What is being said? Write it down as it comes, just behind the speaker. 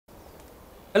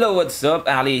Hello, what's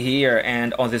up? Ali here,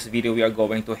 and on this video we are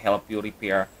going to help you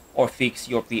repair or fix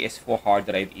your PS4 hard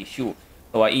drive issue.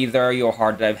 So either your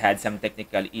hard drive had some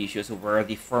technical issues where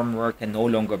the firmware can no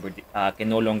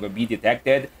longer be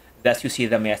detected. Thus, you see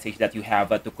the message that you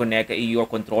have to connect your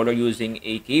controller using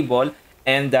a cable,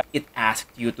 and it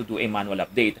asked you to do a manual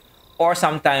update. Or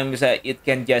sometimes it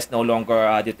can just no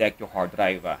longer detect your hard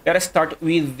drive. Let us start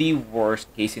with the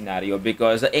worst case scenario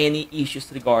because any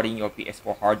issues regarding your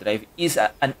PS4 hard drive is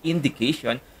an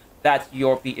indication that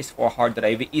your PS4 hard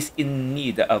drive is in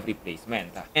need of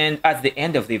replacement. And at the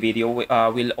end of the video,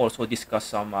 we'll also discuss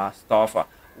some stuff,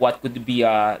 what could be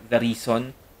the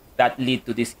reason that lead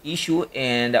to this issue,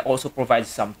 and also provide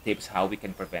some tips how we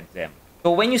can prevent them. So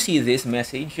when you see this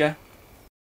message,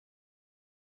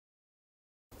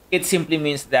 it simply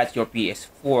means that your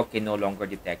PS4 can no longer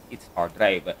detect its hard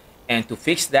drive. And to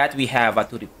fix that, we have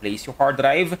to replace your hard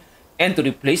drive. And to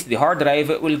replace the hard drive,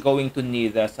 we're going to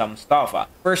need some stuff.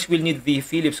 First, we'll need the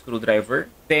Phillips screwdriver.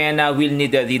 Then we'll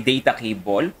need the data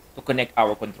cable to connect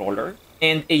our controller.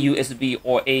 And a USB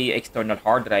or a external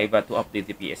hard drive to update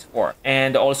the PS4.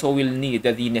 And also we'll need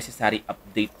the necessary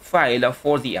update file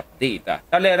for the update.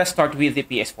 Now let us start with the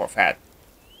PS4 FAT.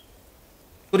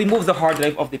 To remove the hard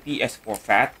drive of the PS4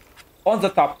 FAT, on the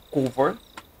top cover,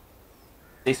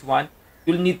 this one,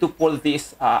 you'll need to pull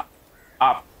this up.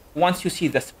 Once you see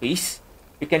the space,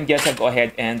 you can just go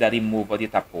ahead and remove the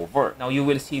top cover. Now you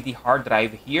will see the hard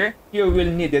drive here. Here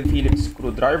we'll need the Phillips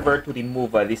screwdriver to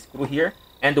remove this screw here.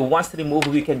 And once removed,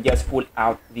 we can just pull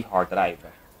out the hard drive.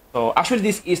 So actually,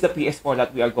 this is the PS4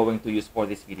 that we are going to use for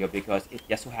this video because it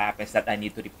just so happens that I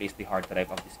need to replace the hard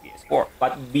drive of this PS4.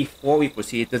 But before we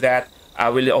proceed to that, I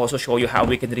will also show you how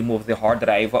we can remove the hard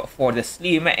drive for the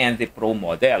Slim and the Pro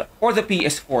model. For the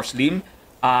PS4 Slim,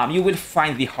 you will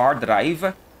find the hard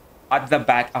drive at the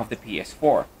back of the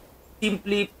PS4.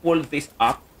 Simply pull this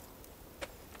up.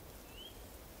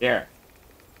 There.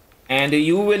 And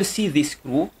you will see this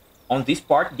screw on this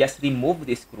part. Just remove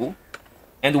this screw.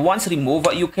 And once removed,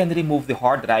 you can remove the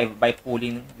hard drive by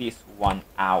pulling this one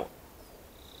out.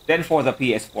 Then for the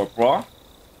PS4 Pro,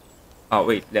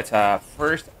 let's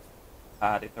first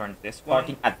return this one,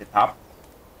 starting at the top.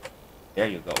 There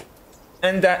you go.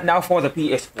 And now for the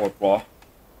PS4 Pro,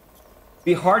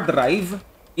 the hard drive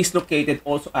is located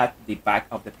also at the back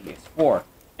of the PS4.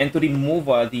 And to remove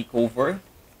the cover,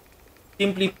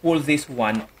 simply pull this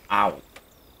one out.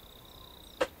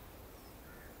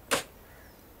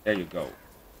 There you go.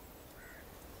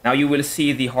 Now you will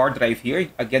see the hard drive here.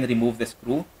 Again, remove the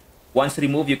screw. Once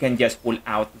removed, you can just pull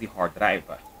out the hard drive.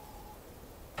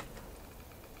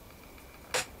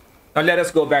 Now let us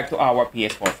go back to our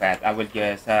PS4 FAT. I will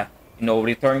just,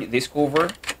 return this cover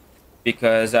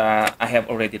because I have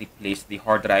already replaced the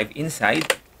hard drive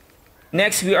inside.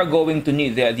 Next, we are going to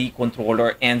need the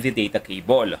controller and the data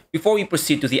cable. Before we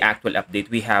proceed to the actual update,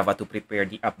 we have to prepare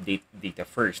the update data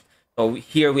first. So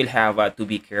here we'll have to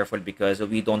be careful because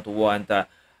we don't want to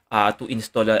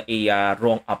install a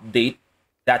wrong update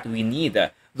that we need.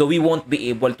 Though we won't be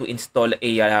able to install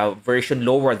a version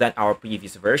lower than our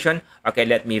previous version. Okay,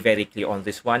 let me be very clear on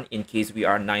this one. In case we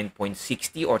are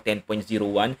 9.60 or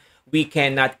 10.01, we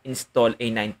cannot install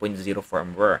a 9.0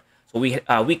 firmware. So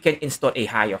we can install a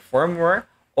higher firmware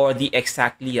or the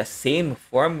exactly same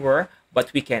firmware,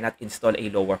 but we cannot install a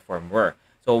lower firmware.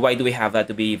 So why do we have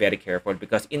to be very careful?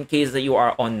 Because in case you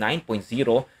are on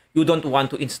 9.0, you don't want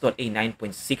to install a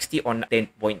 9.60 or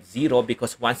 10.0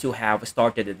 because once you have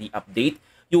started the update,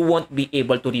 you won't be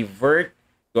able to revert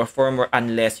your firmware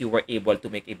unless you were able to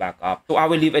make a backup. So I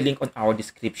will leave a link on our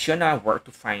description where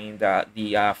to find the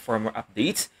firmware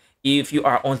updates. If you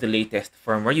are on the latest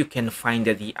firmware, you can find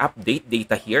the update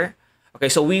data here. Okay,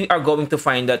 so we are going to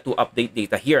find the two update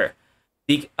data here.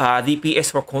 The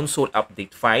PS4 console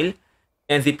update file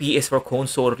and the PS4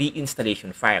 console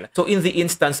reinstallation file. So in the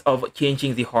instance of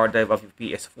changing the hard drive of your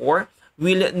PS4,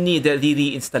 we'll need the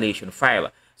reinstallation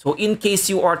file. So in case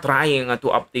you are trying to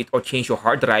update or change your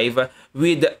hard drive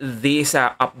with this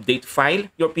update file,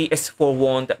 your PS4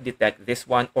 won't detect this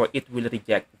one or it will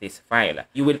reject this file.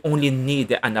 You will only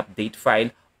need an update file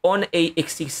on a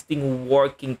existing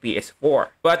working PS4.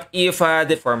 But if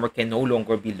the firmware can no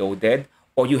longer be loaded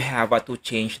or you have to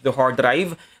change the hard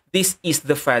drive, this is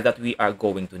the file that we are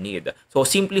going to need. So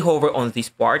simply hover on this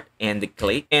part and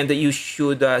click, and you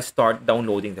should start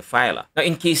downloading the file. Now,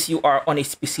 in case you are on a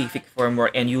specific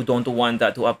firmware and you don't want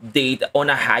to update on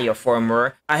a higher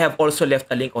firmware, I have also left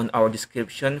a link on our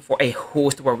description for a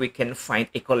host where we can find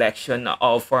a collection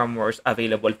of firmwares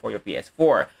available for your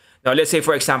PS4. Now, let's say,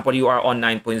 for example, you are on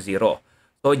 9.0.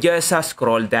 So just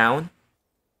scroll down.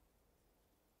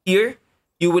 Here,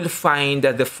 you will find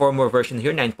the firmware version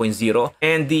here, 9.0,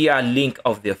 and the link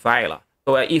of the file.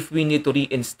 So if we need to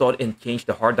reinstall and change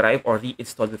the hard drive or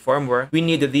reinstall the firmware, we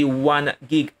need the 1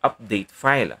 gig update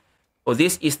file. So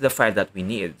this is the file that we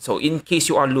need. So in case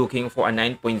you are looking for a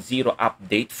 9.0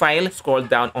 update file, scroll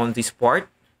down on this part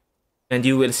and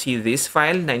you will see this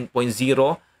file,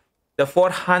 9.0. The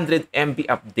 400 MB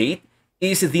update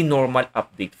is the normal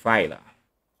update file.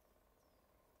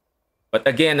 But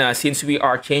again, since we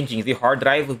are changing the hard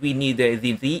drive, we need the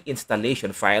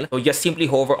reinstallation file. So just simply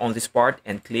hover on this part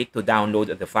and click to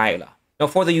download the file. Now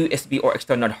for the USB or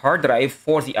external hard drive,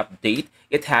 for the update,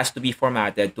 it has to be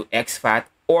formatted to exFAT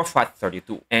or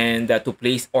FAT32. And to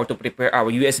place or to prepare our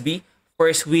USB,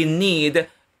 first we need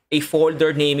a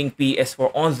folder naming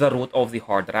PS4 on the root of the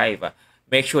hard drive.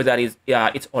 Make sure that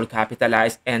it's all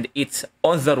capitalized and it's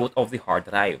on the root of the hard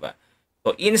drive.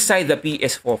 So inside the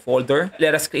PS4 folder,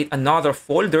 let us create another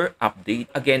folder, update,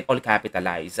 again all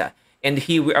capitalized. And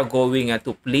here we are going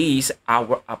to place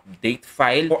our update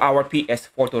file for our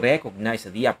PS4 to recognize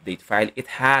the update file. It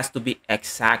has to be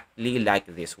exactly like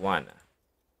this one.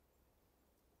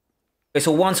 Okay,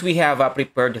 so once we have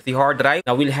prepared the hard drive,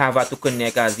 now we'll have to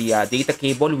connect the data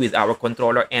cable with our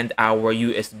controller and our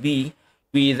USB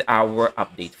with our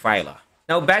update file.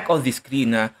 Now back on the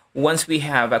screen, once we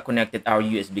have connected our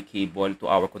USB cable to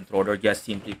our controller, just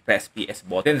simply press PS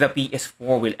button. Then the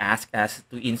PS4 will ask us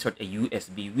to insert a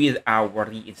USB with our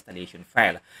reinstallation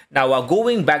file. Now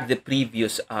going back the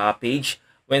previous page,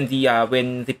 when the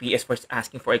PS4 is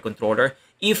asking for a controller,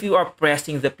 if you are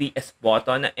pressing the PS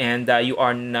button and you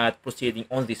are not proceeding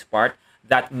on this part,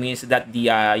 that means that the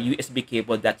USB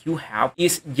cable that you have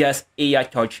is just a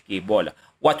charge cable.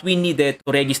 What we needed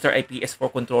to register a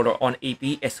PS4 controller on a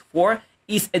PS4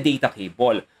 is a data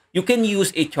cable. You can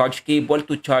use a charge cable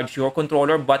to charge your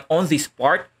controller, but on this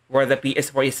part where the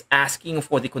PS4 is asking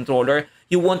for the controller,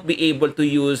 you won't be able to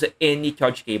use any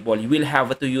charge cable. You will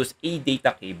have to use a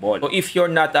data cable. So if you're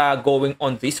not going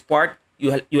on this part,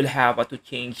 you'll have to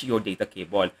change your data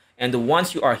cable. And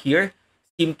once you are here,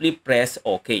 simply press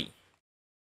OK.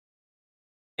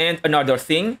 And another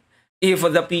thing, if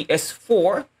the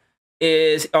PS4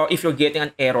 is, or if you're getting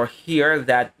an error here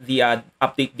that the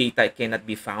update data cannot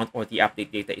be found or the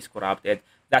update data is corrupted,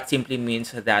 that simply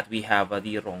means that we have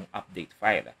the wrong update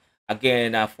file.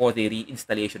 Again, for the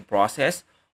reinstallation process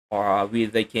or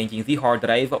with the changing the hard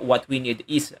drive, what we need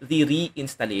is the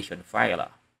reinstallation file.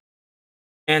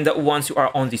 And once you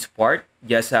are on this part,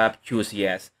 just choose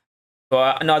yes. So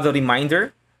another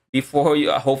reminder, before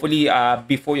you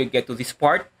before you get to this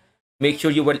part, make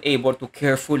sure you were able to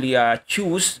carefully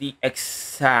choose the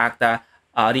exact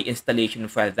reinstallation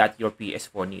file that your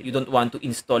PS4 needs. You don't want to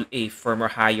install a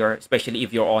firmware higher, especially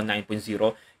if you're on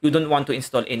 9.0. You don't want to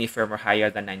install any firmware higher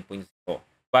than 9.0.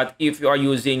 But if you are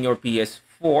using your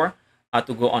PS4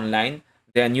 to go online,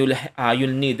 then you'll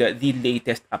need the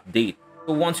latest update.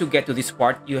 So once you get to this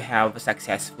part, you have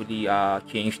successfully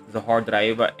changed the hard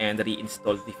drive and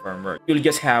reinstalled the firmware. You'll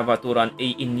just have to run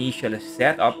a initial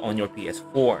setup on your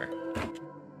PS4.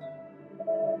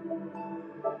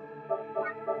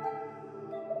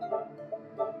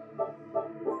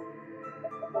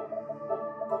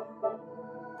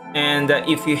 And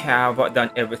if you have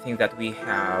done everything that we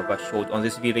have showed on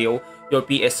this video, your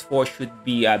PS4 should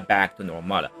be back to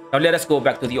normal. Now let us go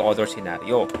back to the other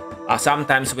scenario.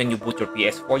 Sometimes when you boot your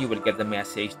PS4, you will get the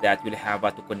message that you'll have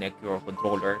to connect your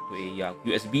controller to a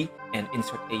USB and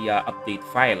insert a update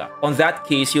file. On that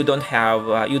case, you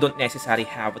don't necessarily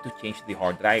have to change the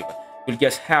hard drive. You'll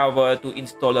just have to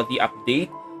install the update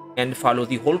and follow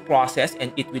the whole process,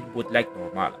 and it will boot like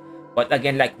normal. But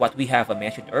again, like what we have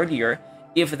mentioned earlier,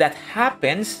 if that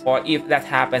happens, or if that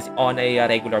happens on a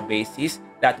regular basis,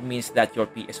 that means that your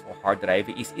PS4 hard drive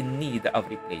is in need of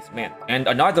replacement. And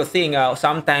another thing,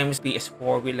 sometimes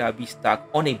PS4 will be stuck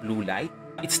on a blue light.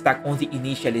 It's stuck on the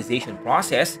initialization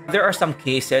process. There are some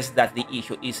cases that the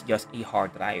issue is just a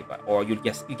hard drive, or you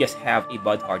just have a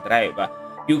bad hard drive.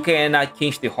 You can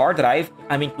change the hard drive.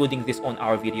 I'm including this on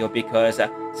our video because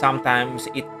sometimes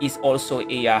it is also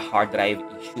a hard drive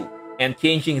issue. And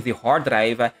changing the hard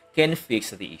drive can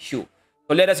fix the issue.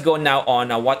 So let us go now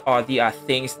on what are the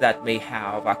things that may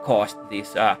have caused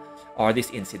this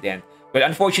this incident. Well,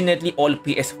 unfortunately, all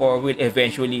PS4 will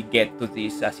eventually get to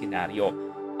this scenario.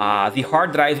 The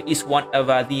hard drive is one of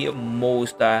the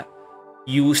most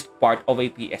used part of a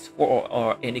PS4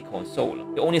 or any console.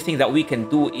 The only thing that we can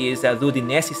do is do the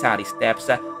necessary steps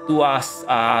to us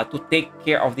to take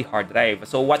care of the hard drive.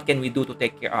 So what can we do to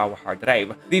take care of our hard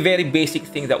drive? The very basic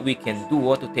thing that we can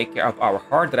do to take care of our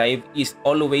hard drive is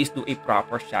always do a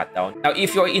proper shutdown. Now,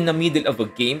 if you're in the middle of a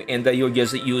game and you're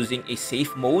just using a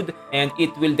safe mode, and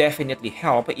it will definitely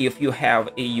help if you have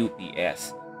a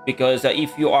UPS. Because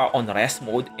if you are on rest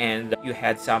mode and you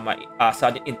had some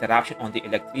sudden interruption on the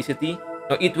electricity,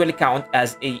 so it will count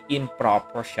as a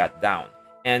improper shutdown,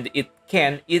 and it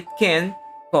can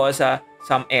cause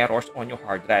some errors on your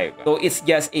hard drive. So it's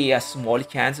just a small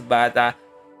chance, but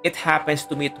it happens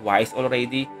to me twice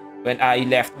already when I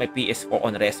left my PS4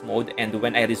 on rest mode, and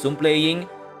when I resumed playing,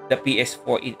 the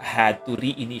PS4 had to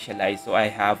reinitialize, so I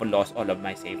have lost all of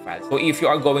my save files. So if you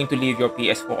are going to leave your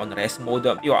PS4 on rest mode,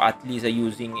 you are at least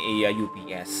using a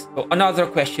UPS. So another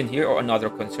question here, or another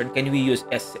concern, can we use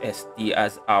SSD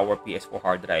as our PS4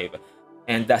 hard drive?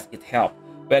 And does it help?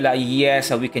 Well,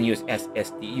 yes, we can use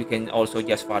SSD. You can also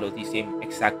just follow the same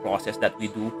exact process that we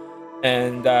do.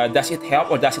 And does it help,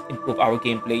 or does it improve our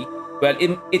gameplay? Well,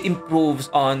 it improves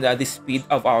on the speed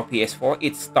of our PS4.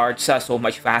 It starts so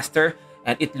much faster,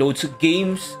 and it loads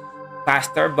games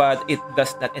faster, but it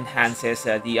does not enhances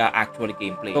the actual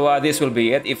gameplay. So this will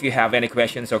be it. If you have any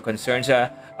questions or concerns,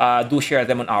 do share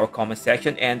them on our comment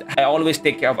section, and I always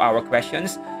take care of our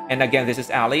questions. And again, this is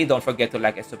Ali. Don't forget to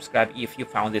like and subscribe if you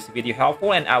found this video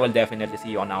helpful, and I will definitely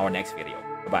see you on our next video.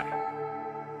 Bye-bye.